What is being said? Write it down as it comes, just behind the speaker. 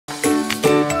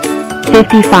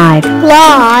55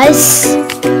 plus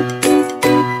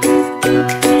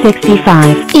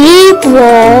 65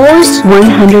 equals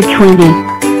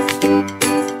 120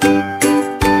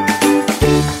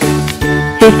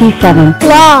 57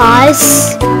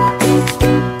 plus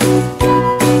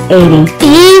 80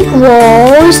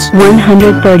 equals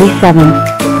 137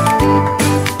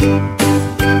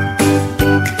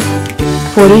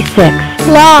 46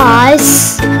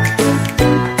 plus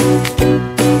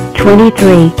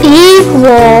 23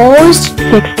 equals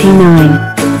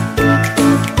 69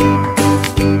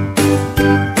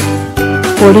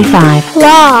 45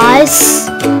 plus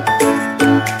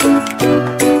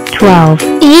 12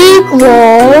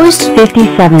 equals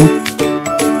 57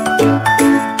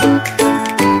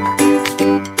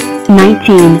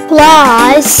 19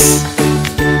 plus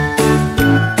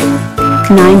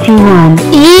 91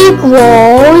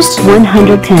 equals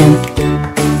 110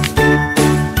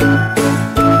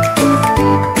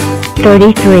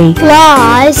 33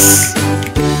 plus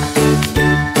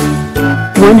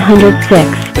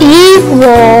 106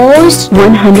 equals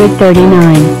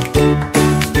 139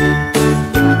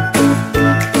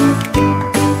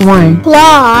 1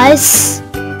 plus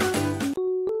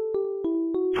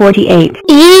 48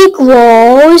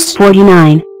 equals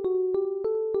 49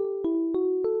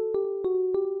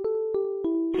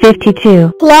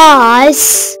 52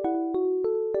 plus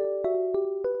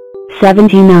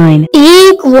 79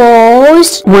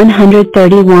 equals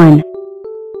 131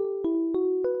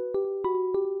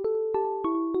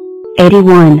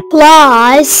 81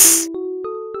 plus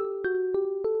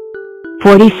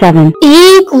 47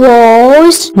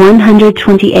 equals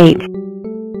 128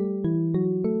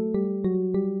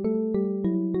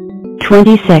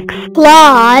 26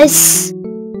 plus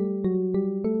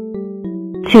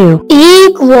 2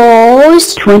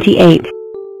 equals 28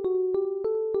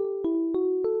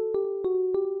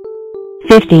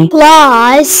 50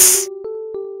 plus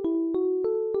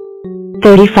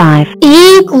 35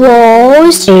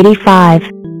 equals 85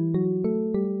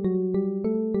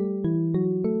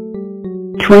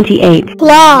 28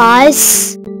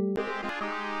 plus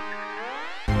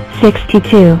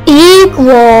 62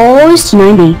 equals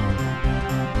 90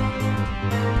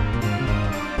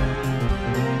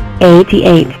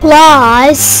 88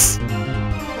 plus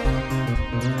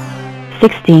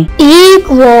 60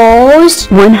 equals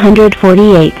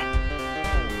 148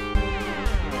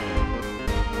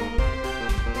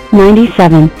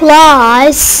 97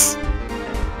 plus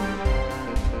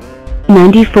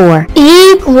 94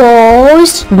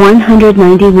 equals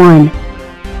 191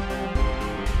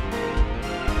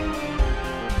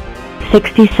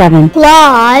 67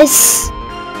 plus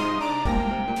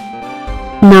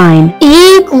 9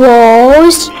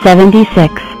 equals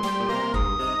 76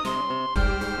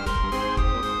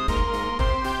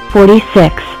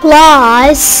 46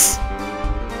 plus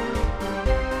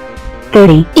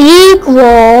 30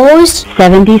 equals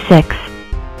 76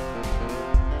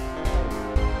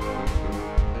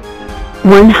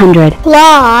 100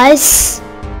 plus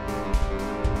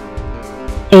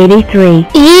 83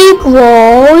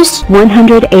 equals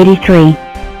 183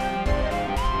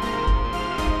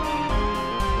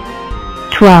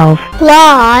 12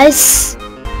 plus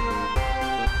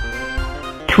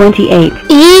 28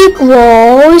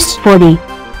 equals 40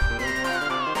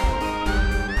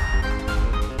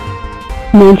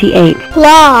 98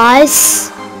 plus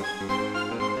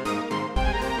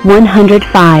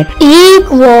 105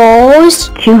 equals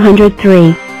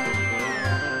 203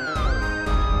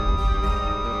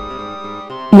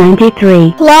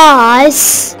 93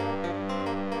 plus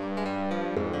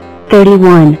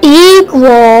 31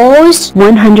 equals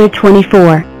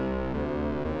 124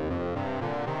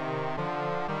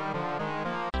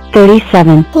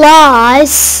 37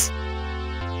 plus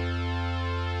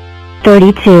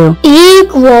 32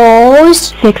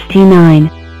 equals 69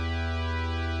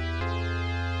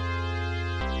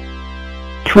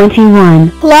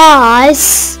 21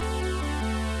 plus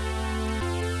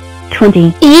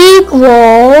 20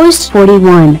 equals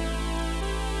 41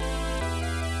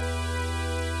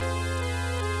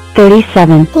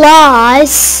 37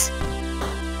 plus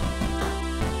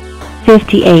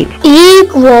 58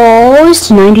 equals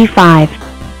 95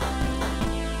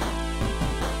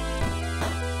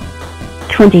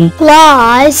 20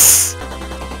 plus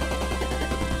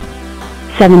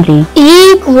 70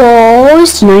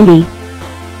 equals 90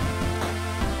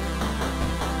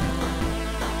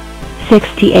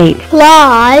 68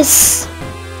 plus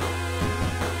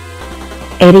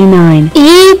 89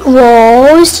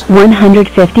 equals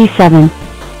 157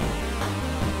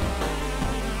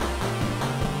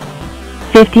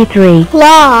 53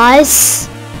 plus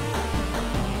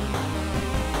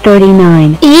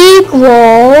 39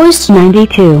 equals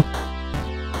 92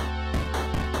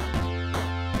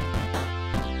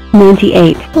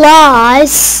 98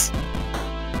 plus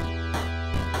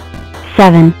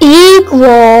 7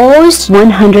 equals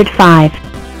 105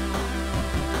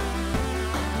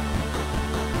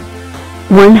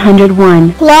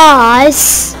 101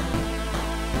 plus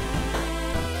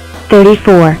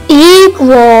 34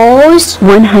 equals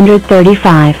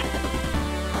 135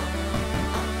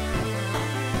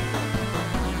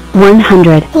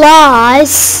 100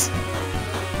 plus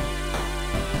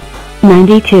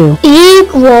 92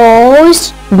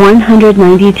 equals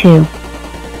 192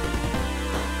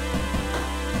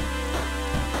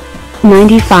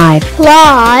 95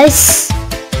 plus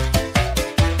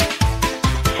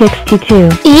 62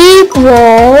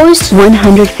 equals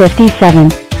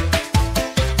 157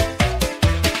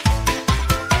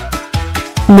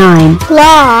 9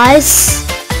 plus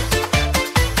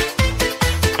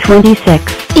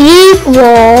 26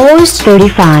 equals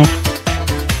 35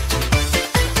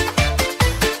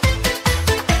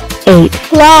 8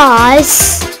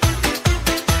 plus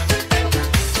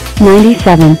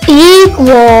 97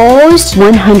 equals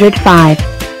 105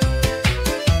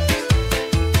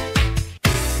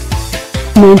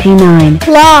 99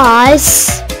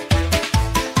 plus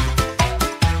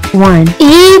 1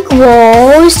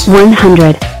 equals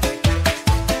 100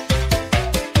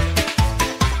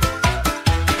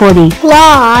 40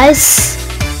 plus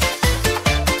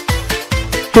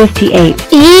 58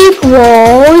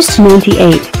 equals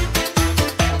 98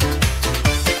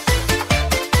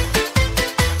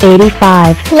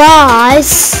 85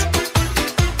 plus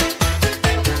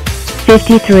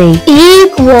 53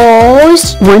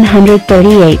 equals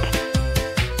 138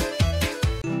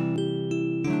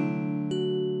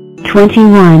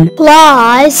 21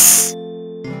 plus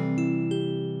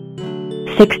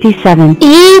 67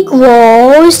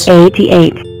 equals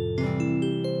 88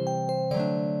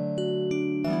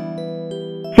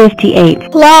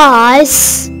 58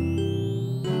 plus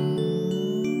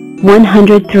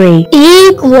 103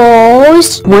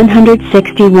 equals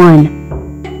 161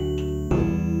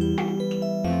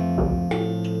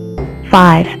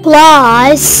 5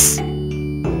 plus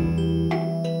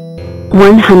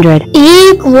 100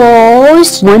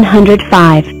 equals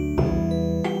 105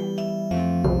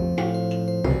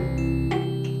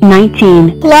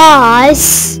 19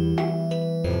 plus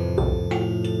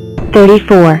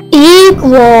 34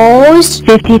 equals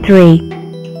 53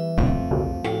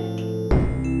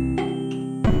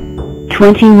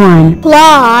 21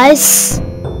 plus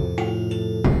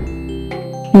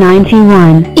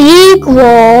 91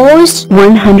 equals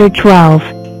 112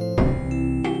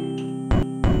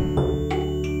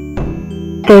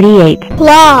 38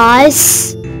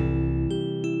 plus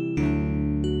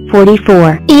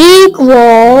 44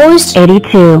 equals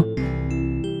 82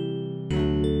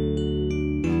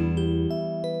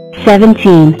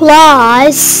 17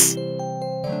 plus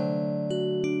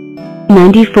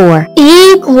 94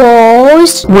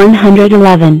 equals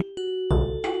 111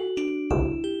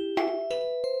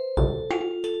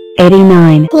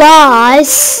 89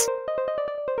 plus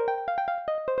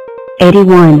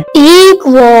 81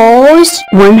 equals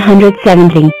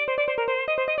 170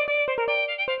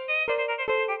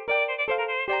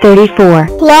 34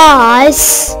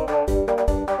 plus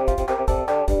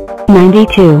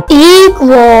 92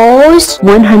 equals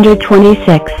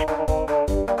 126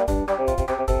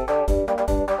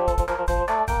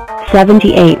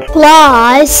 78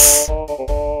 plus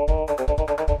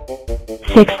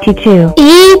 62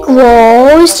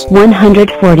 equals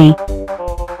 140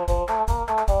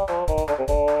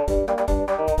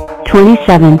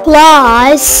 27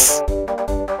 plus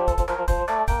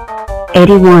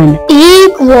 81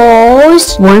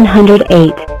 equals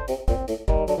 108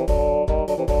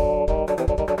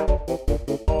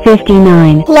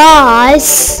 59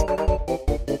 plus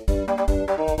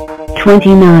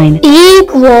 29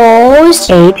 equals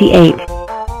 88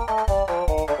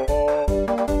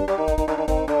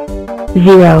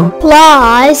 0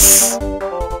 plus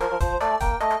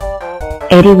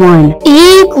 81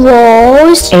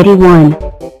 equals 81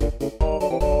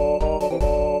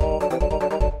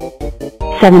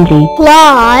 70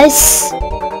 plus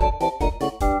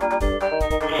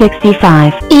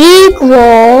 65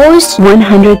 equals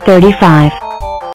 135